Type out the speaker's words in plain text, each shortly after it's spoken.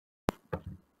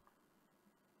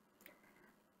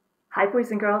Hi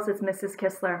boys and girls, it's Mrs.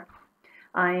 Kistler.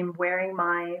 I'm wearing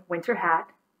my winter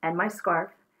hat and my scarf,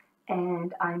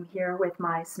 and I'm here with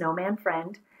my snowman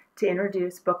friend to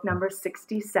introduce book number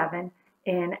 67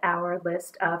 in our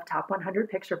list of top 100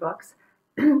 picture books.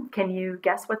 Can you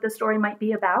guess what the story might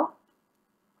be about?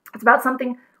 It's about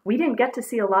something we didn't get to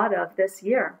see a lot of this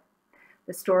year.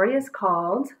 The story is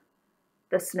called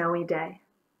The Snowy Day.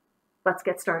 Let's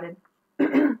get started.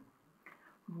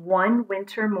 One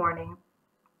winter morning,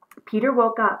 Peter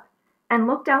woke up and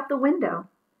looked out the window.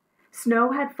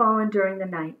 Snow had fallen during the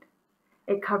night.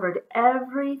 It covered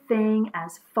everything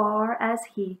as far as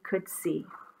he could see.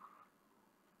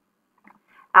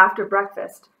 After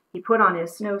breakfast, he put on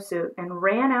his snowsuit and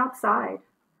ran outside.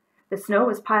 The snow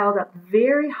was piled up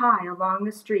very high along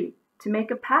the street to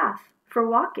make a path for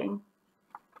walking.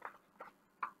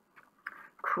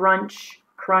 Crunch,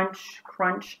 crunch,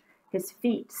 crunch, his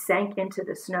feet sank into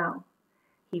the snow.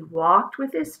 He walked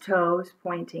with his toes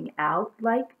pointing out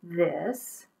like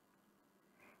this,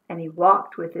 and he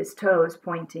walked with his toes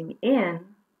pointing in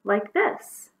like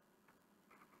this.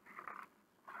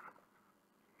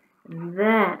 And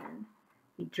then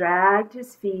he dragged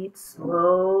his feet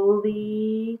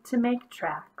slowly to make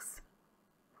tracks.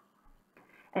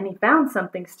 And he found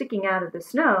something sticking out of the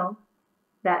snow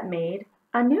that made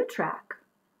a new track.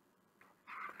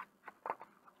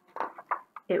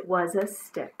 It was a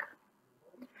stick.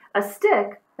 A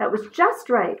stick that was just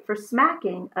right for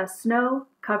smacking a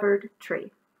snow-covered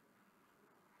tree.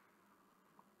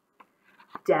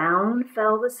 Down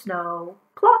fell the snow,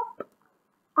 plop,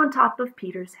 on top of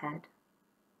Peter's head.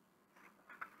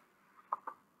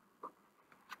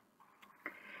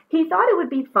 He thought it would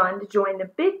be fun to join the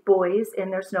big boys in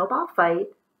their snowball fight,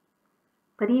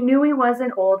 but he knew he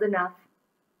wasn't old enough.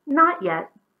 Not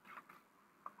yet.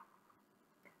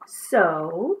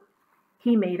 So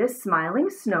he made a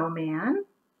smiling snowman,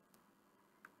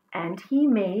 and he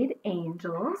made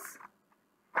angels.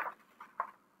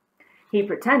 He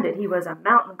pretended he was a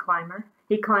mountain climber.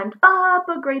 He climbed up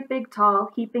a great big tall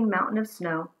heaping mountain of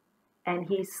snow, and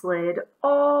he slid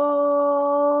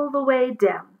all the way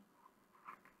down.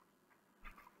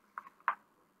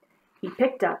 He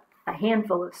picked up a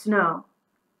handful of snow,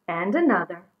 and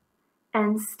another,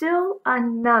 and still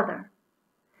another.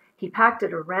 He packed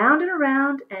it around and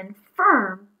around and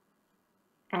firm,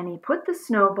 and he put the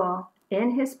snowball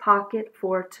in his pocket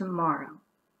for tomorrow.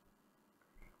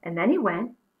 And then he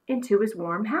went into his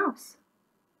warm house.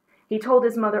 He told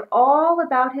his mother all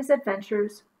about his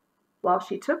adventures while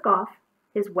she took off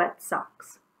his wet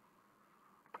socks.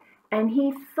 And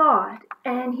he thought,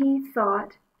 and he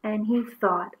thought, and he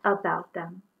thought about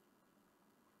them.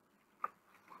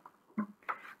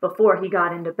 Before he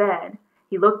got into bed,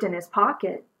 he looked in his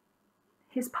pocket.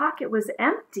 His pocket was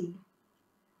empty.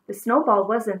 The snowball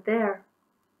wasn't there,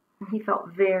 and he felt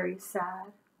very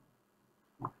sad.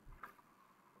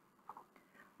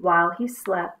 While he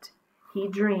slept, he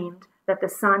dreamed that the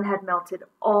sun had melted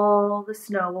all the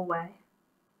snow away.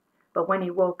 But when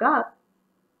he woke up,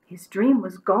 his dream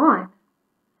was gone.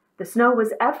 The snow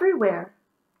was everywhere,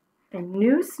 and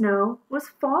new snow was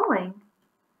falling.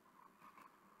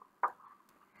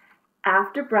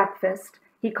 After breakfast,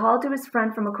 he called to his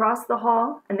friend from across the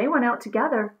hall, and they went out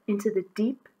together into the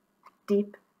deep,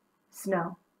 deep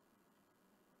snow.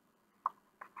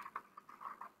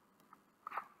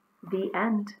 The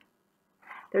end.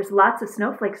 There's lots of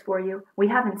snowflakes for you. We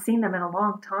haven't seen them in a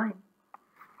long time.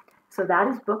 So that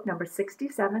is book number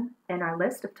 67 in our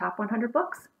list of top 100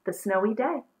 books, The Snowy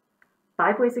Day.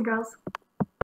 Bye, boys and girls.